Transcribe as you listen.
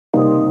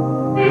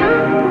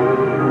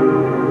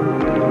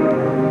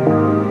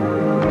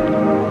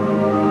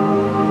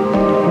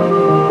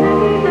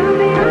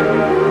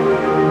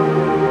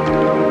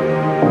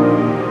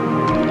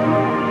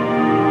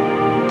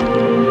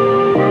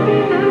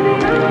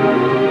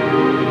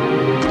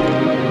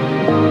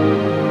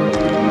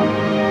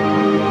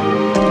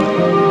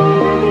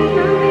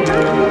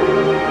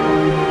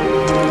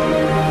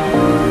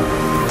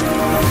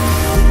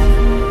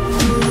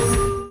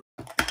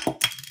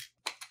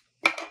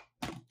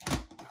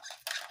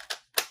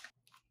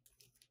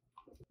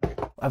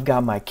I've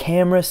got my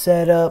camera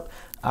set up.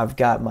 I've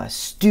got my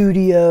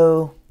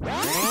studio.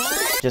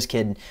 Just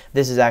kidding.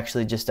 This is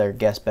actually just our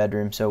guest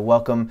bedroom. So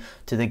welcome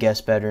to the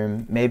guest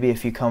bedroom. Maybe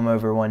if you come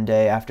over one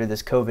day after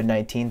this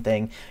COVID-19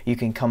 thing, you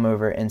can come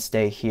over and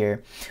stay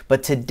here.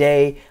 But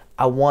today,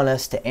 I want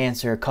us to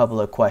answer a couple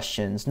of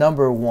questions.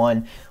 Number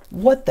one,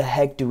 what the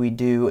heck do we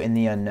do in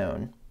the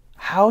unknown?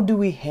 How do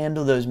we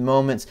handle those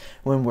moments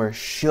when we're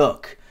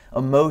shook,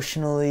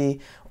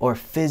 emotionally or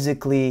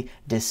physically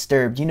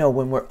disturbed? You know,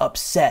 when we're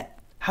upset.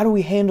 How do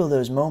we handle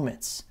those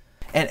moments?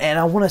 And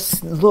I want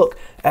to look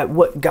at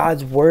what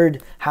God's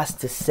word has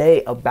to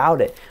say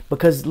about it.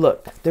 Because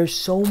look, there's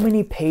so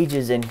many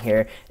pages in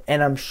here,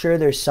 and I'm sure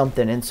there's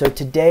something. And so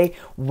today,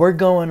 we're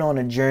going on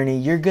a journey.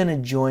 You're going to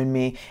join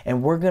me,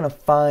 and we're going to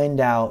find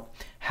out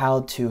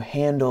how to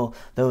handle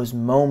those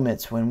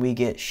moments when we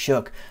get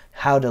shook,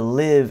 how to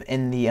live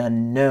in the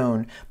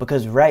unknown.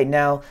 Because right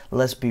now,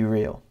 let's be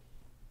real.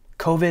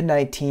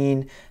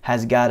 COVID-19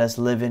 has got us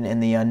living in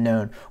the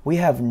unknown. We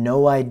have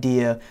no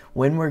idea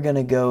when we're going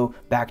to go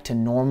back to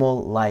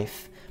normal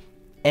life.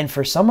 And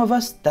for some of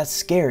us, that's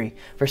scary.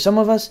 For some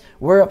of us,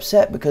 we're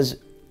upset because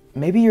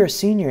maybe you're a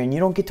senior and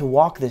you don't get to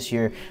walk this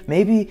year.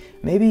 Maybe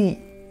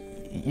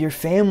your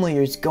family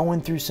is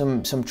going through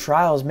some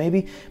trials.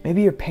 Maybe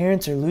your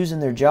parents are losing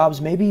their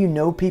jobs. Maybe you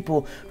know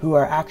people who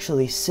are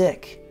actually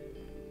sick.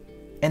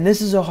 And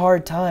this is a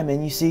hard time.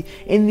 And you see,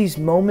 in these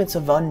moments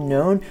of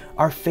unknown,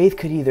 our faith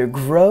could either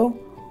grow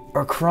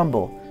or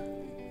crumble.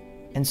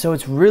 And so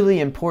it's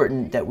really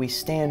important that we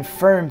stand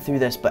firm through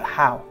this. But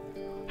how?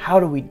 How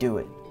do we do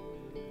it?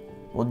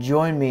 Well,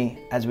 join me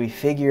as we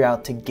figure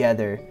out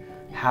together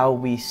how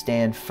we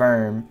stand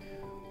firm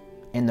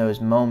in those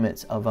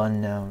moments of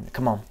unknown.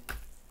 Come on.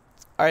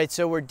 All right,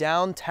 so we're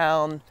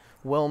downtown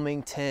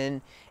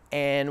Wilmington,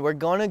 and we're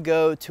going to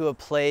go to a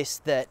place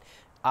that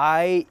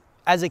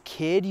as a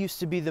kid, used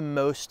to be the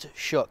most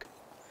shook.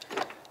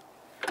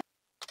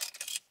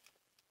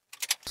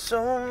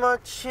 So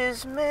much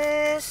is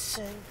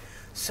missing,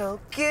 so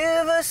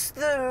give us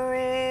the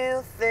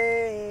real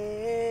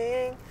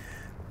thing.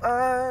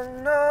 I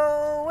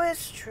know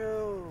it's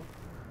true,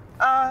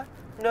 I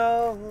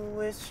know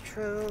it's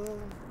true.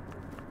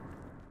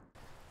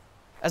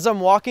 As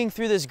I'm walking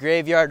through this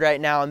graveyard right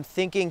now, I'm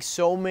thinking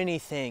so many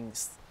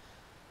things.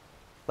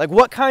 Like,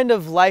 what kind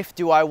of life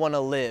do I want to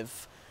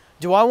live?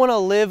 Do I want to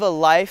live a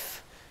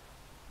life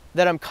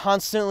that I'm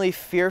constantly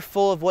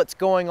fearful of what's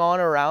going on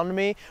around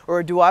me?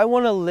 Or do I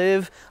want to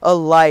live a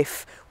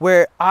life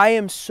where I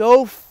am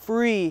so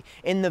free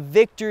in the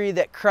victory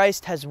that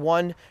Christ has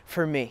won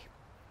for me?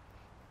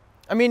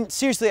 I mean,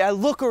 seriously, I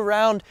look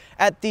around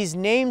at these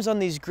names on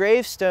these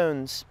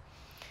gravestones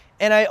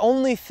and I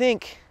only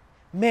think,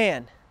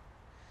 man,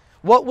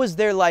 what was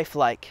their life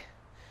like?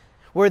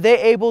 Were they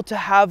able to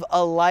have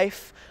a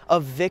life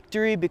of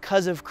victory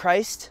because of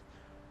Christ?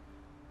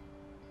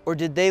 Or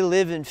did they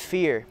live in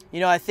fear? You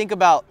know, I think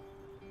about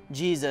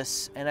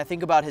Jesus and I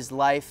think about his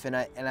life and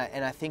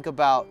I think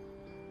about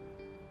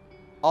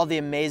all the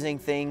amazing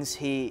things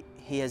he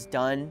has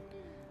done.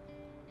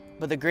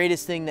 But the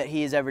greatest thing that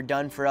he has ever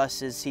done for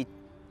us is he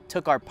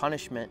took our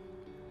punishment.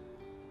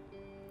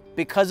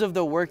 Because of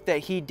the work that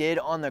he did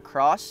on the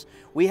cross,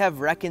 we have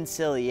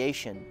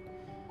reconciliation.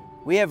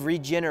 We have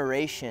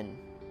regeneration.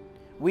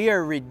 We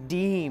are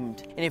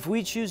redeemed. And if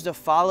we choose to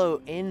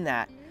follow in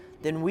that,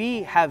 then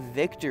we have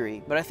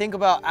victory. But I think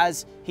about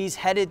as he's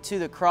headed to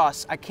the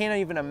cross, I can't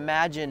even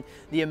imagine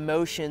the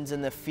emotions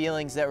and the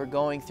feelings that were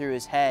going through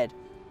his head.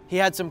 He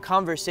had some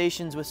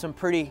conversations with some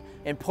pretty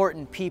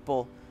important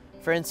people.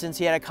 For instance,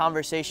 he had a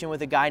conversation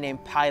with a guy named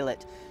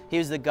Pilate. He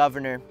was the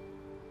governor,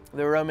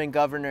 the Roman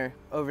governor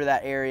over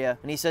that area.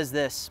 And he says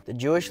this, the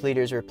Jewish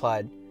leaders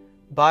replied,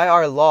 "By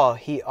our law,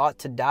 he ought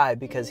to die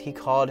because he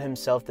called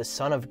himself the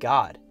Son of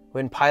God."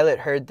 When Pilate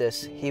heard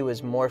this, he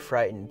was more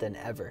frightened than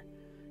ever.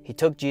 He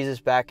took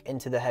Jesus back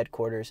into the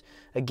headquarters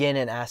again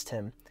and asked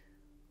him,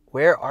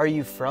 "Where are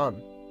you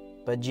from?"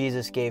 But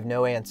Jesus gave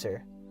no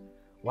answer.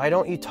 "Why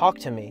don't you talk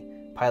to me?"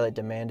 Pilate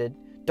demanded.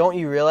 "Don't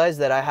you realize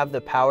that I have the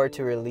power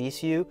to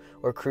release you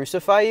or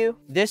crucify you?"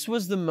 This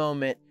was the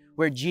moment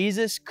where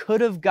Jesus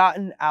could have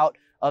gotten out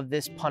of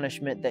this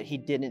punishment that he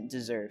didn't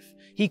deserve.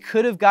 He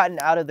could have gotten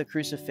out of the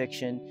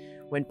crucifixion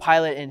when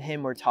Pilate and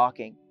him were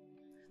talking.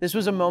 This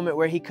was a moment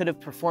where he could have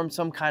performed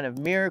some kind of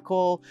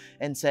miracle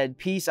and said,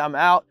 "Peace, I'm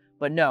out."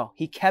 But no,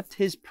 he kept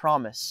his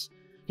promise.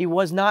 He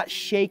was not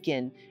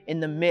shaken in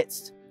the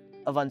midst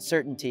of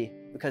uncertainty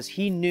because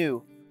he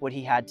knew what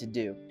he had to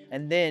do.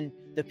 And then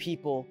the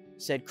people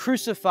said,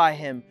 "Crucify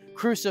him,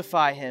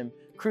 crucify him,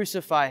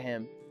 crucify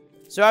him."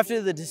 So after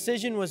the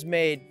decision was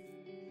made,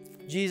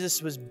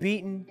 Jesus was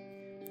beaten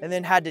and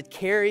then had to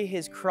carry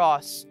his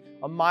cross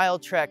a mile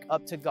trek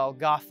up to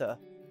Golgotha.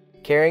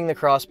 Carrying the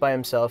cross by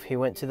himself, he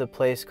went to the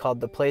place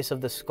called the Place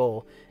of the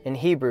Skull, in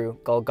Hebrew,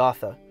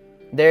 Golgotha.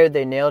 There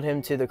they nailed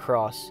him to the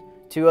cross.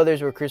 2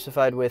 others were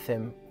crucified with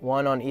him,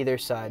 one on either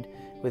side,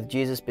 with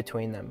Jesus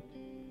between them.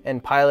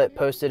 And Pilate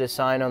posted a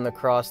sign on the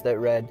cross that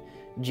read,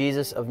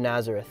 "Jesus of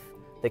Nazareth,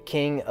 the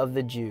King of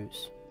the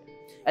Jews."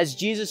 As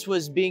Jesus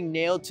was being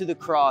nailed to the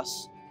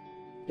cross,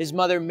 his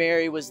mother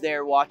Mary was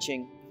there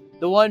watching.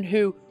 The one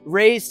who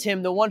raised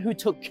him, the one who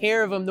took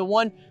care of him, the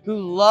one who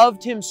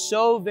loved him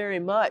so very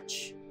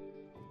much.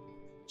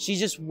 She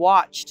just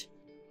watched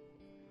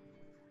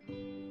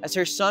as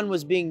her son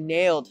was being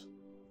nailed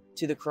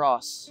to the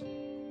cross.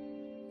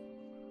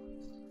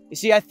 You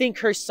see, I think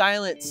her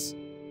silence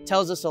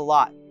tells us a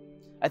lot.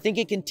 I think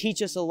it can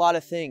teach us a lot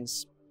of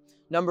things.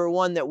 Number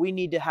one, that we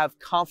need to have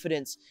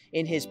confidence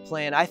in his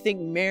plan. I think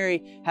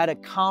Mary had a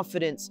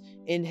confidence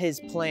in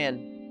his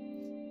plan.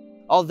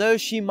 Although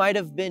she might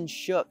have been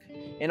shook,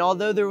 and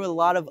although there were a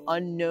lot of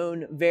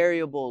unknown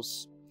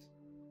variables,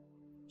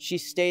 she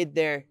stayed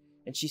there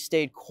and she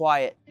stayed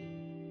quiet.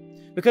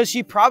 Because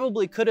she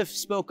probably could have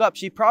spoke up.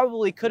 She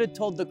probably could have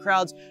told the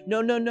crowds,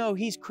 no,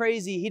 he's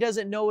crazy. He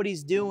doesn't know what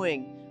he's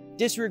doing.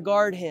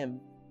 Disregard him.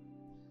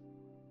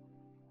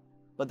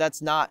 But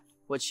that's not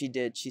what she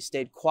did. She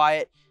stayed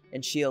quiet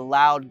and she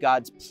allowed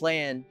God's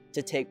plan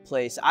to take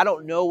place. I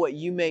don't know what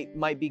you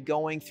might be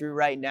going through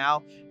right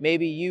now.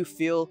 Maybe you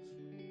feel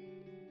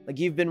like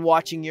you've been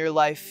watching your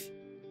life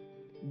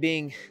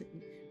being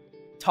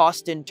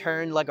tossed and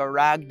turned like a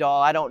rag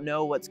doll. I don't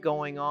know what's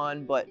going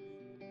on, but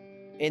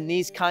in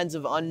these kinds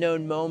of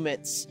unknown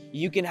moments,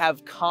 you can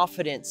have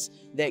confidence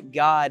that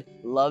God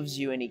loves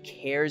you and he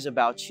cares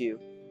about you,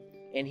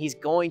 and he's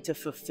going to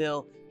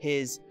fulfill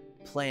his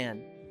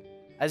plan.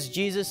 As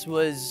Jesus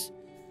was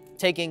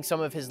taking some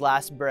of his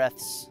last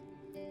breaths,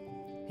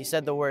 he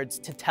said the words,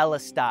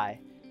 Tetelestai.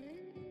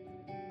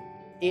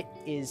 It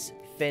is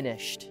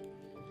finished.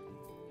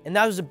 And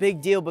that was a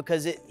big deal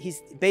because he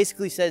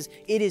basically says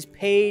it is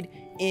paid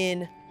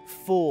in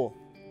full.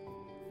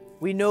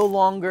 We no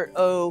longer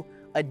owe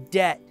a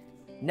debt.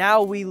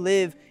 Now we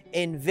live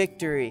in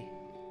victory.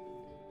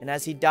 And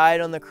as he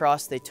died on the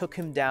cross, they took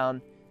him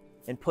down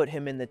and put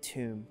him in the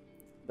tomb.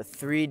 But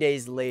 3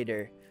 days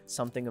later,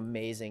 something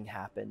amazing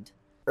happened.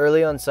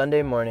 Early on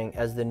Sunday morning,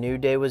 as the new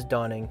day was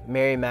dawning,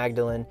 Mary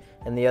Magdalene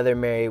and the other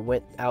Mary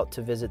went out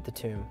to visit the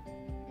tomb.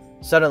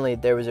 Suddenly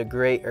there was a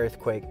great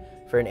earthquake,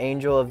 for an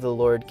angel of the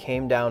Lord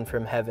came down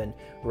from heaven,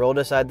 rolled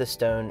aside the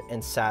stone,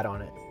 and sat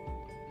on it.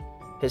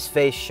 His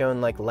face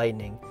shone like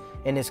lightning,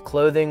 and his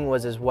clothing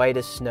was as white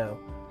as snow.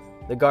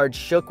 The guards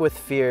shook with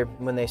fear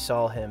when they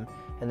saw him,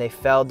 and they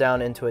fell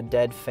down into a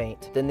dead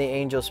faint. Then the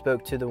angel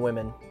spoke to the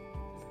women.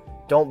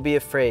 "Don't be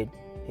afraid,"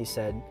 he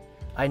said.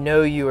 "I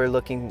know you are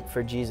looking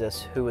for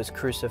Jesus who was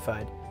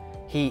crucified.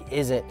 He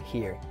isn't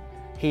here.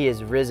 He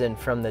is risen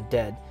from the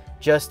dead,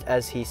 just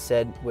as he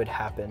said would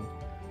happen.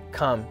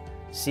 Come,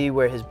 see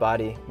where his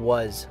body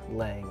was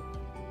laying."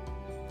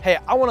 Hey,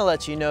 I want to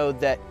let you know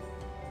that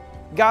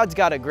God's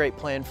got a great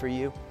plan for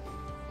you.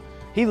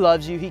 He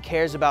loves you. He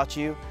cares about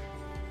you.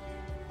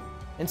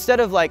 Instead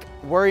of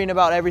worrying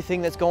about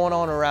everything that's going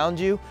on around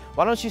you,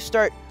 why don't you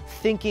start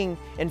thinking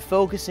and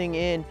focusing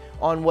in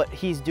on what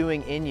he's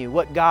doing in you,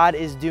 what God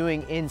is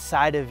doing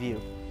inside of you.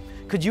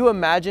 Could you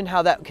imagine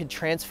how that could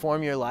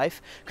transform your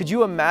life? Could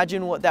you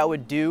imagine what that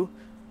would do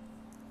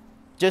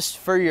just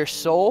for your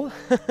soul?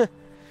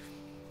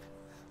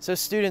 So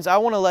students, I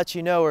want to let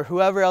you know, or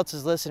whoever else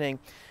is listening,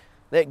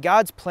 that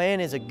God's plan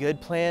is a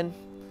good plan,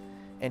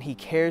 and he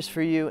cares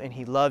for you and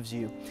he loves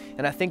you.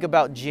 And I think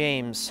about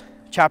James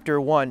chapter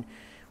 1,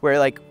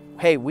 where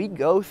hey, we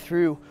go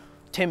through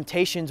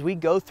temptations, we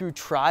go through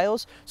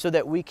trials so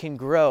that we can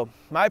grow.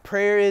 My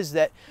prayer is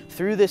that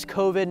through this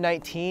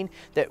COVID-19,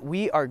 that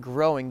we are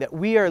growing, that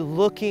we are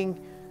looking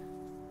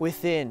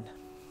within,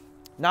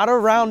 not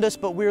around us,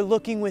 but we're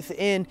looking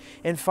within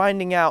and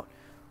finding out,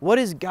 what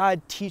is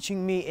God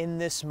teaching me in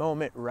this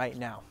moment right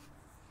now?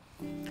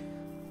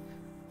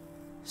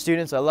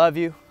 Students, I love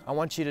you. I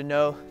want you to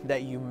know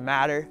that you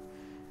matter,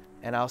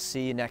 and I'll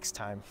see you next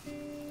time.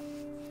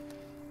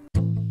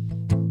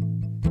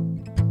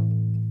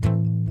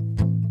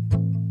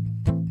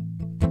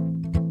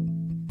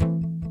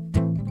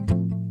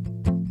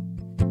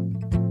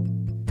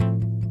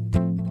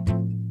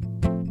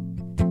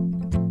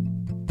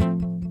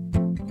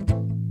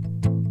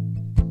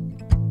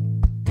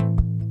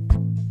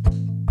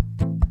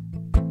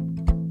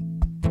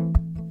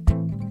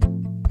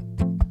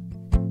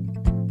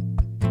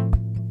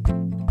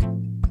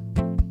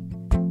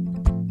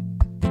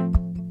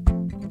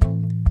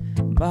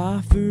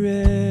 My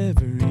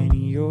forever in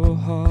your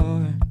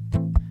heart,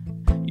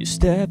 your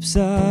steps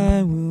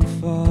I will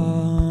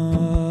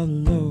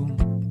follow.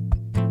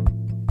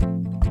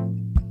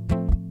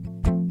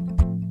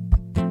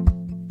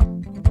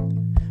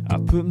 I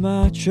put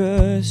my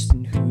trust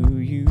in who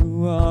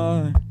you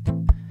are,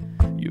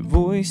 your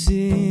voice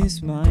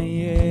is my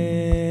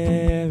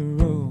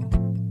arrow.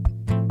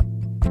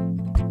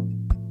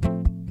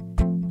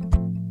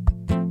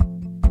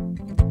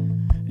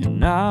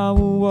 And I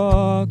will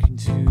walk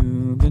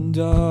into the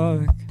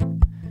dark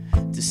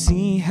to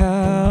see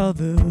how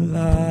the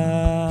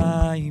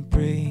light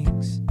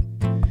breaks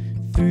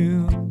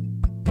through.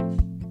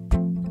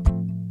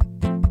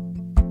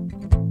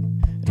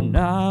 And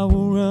I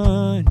will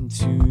run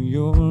into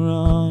your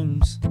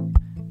arms,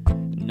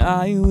 and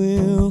I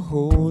will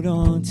hold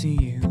on to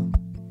you.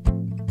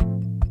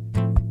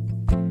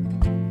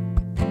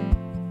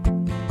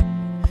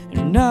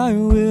 and I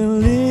will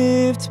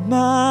lift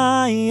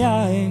my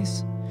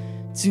eyes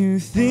to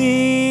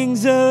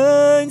things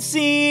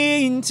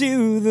unseen,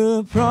 to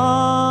the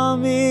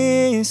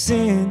promise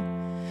in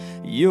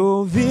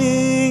your victory,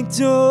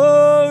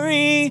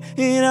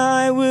 and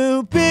I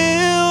will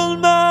build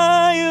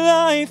my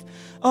life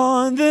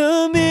on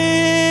the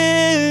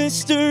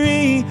mystery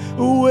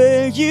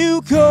where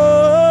you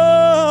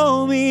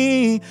call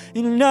me,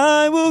 and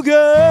I will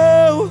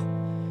go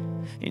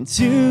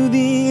into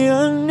the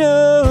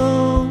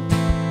unknown.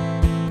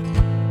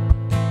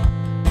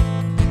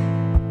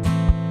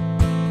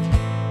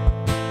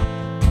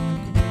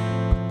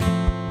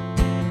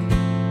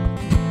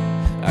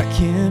 I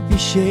can't be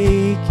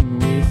shaken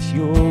with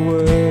your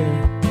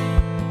word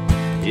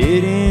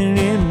hidden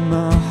in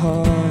my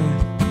heart.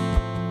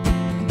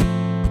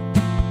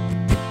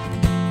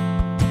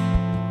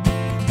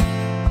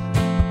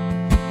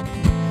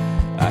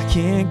 I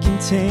can't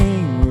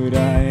contain what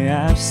I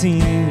have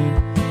seen,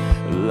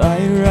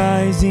 light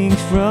rising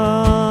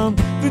from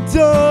the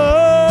dark,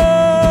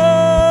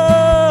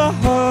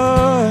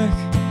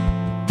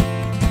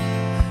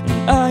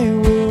 and I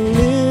will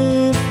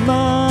lift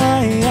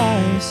my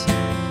eyes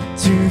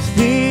to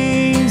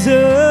things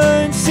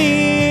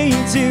unseen,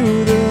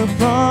 to the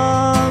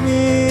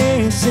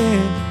promise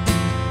in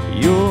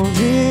your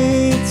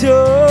victory,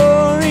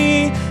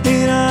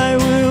 and I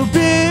will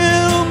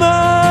build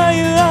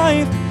my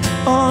life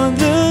on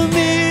the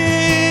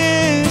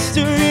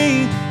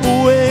mystery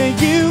where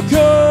you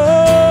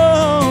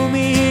call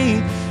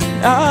me,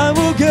 and I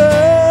will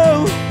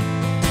go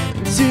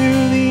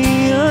to the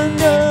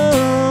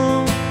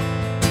unknown.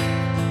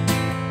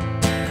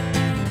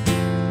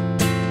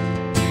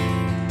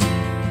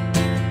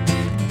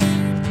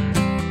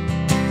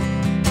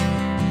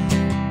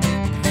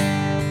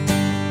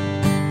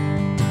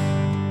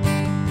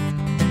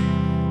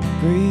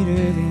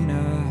 Greater than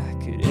I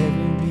could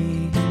ever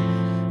be,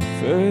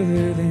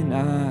 further than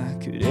I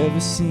could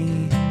ever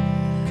see.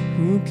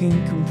 Who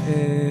can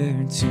compare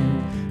to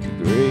the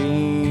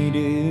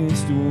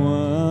greatest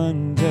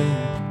wonder?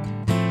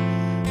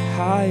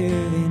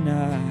 Higher than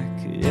I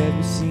could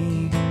ever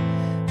see,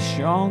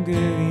 stronger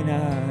than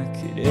I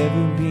could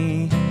ever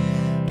be.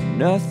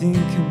 Nothing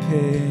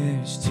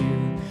compares to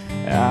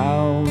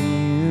how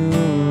you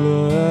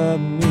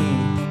love me.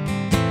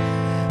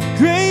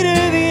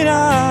 Greater than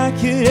I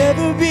could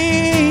ever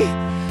be,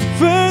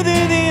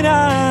 further than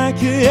I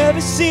could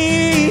ever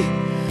see.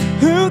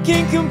 Who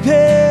can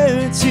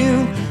compare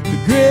to the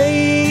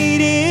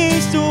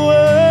greatest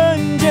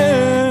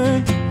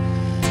wonder?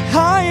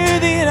 Higher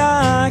than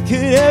I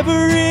could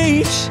ever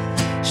reach,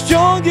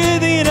 stronger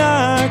than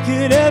I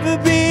could ever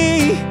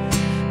be.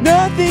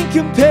 Nothing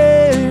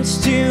compares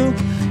to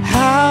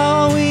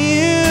how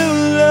you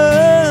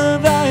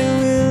love. I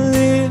will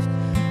lift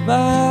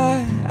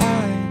my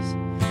eyes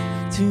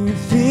to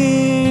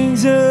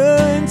things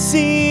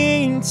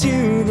unseen,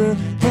 to the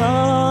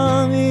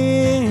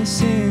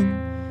promise in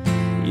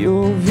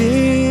your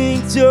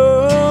victory,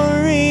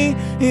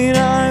 and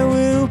I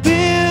will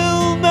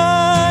build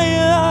my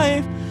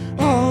life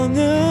on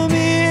the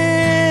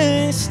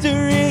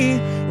mystery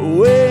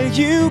where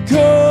you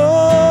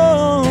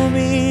call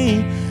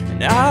me,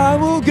 and I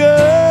will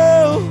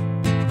go.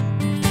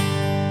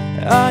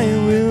 I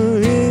will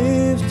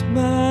lift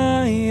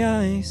my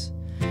eyes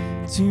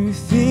to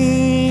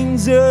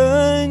things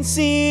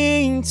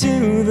unseen,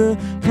 to the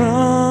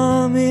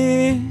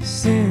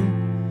promise in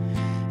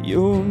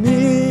your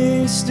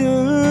mystery,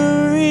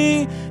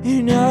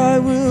 and I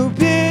will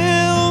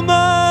build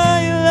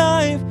my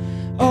life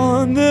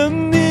on the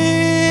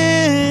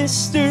mystery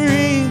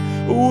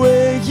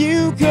where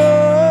you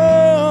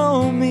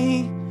call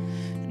me,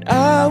 and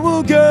I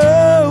will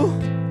go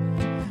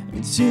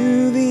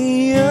into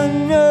the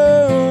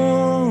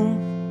unknown.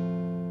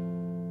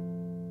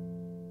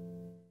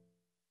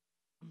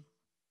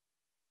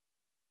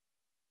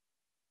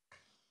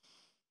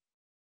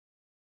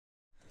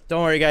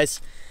 Don't worry,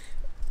 guys.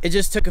 It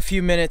just took a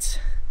few minutes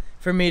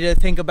for me to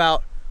think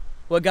about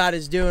what God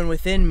is doing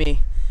within me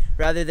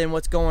rather than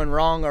what's going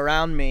wrong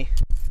around me.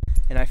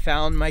 And I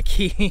found my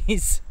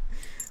keys.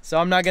 So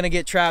I'm not gonna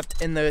get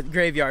trapped in the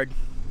graveyard.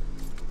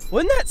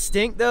 Wouldn't that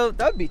stink though?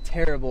 That would be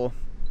terrible.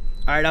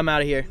 All right, I'm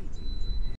out of here.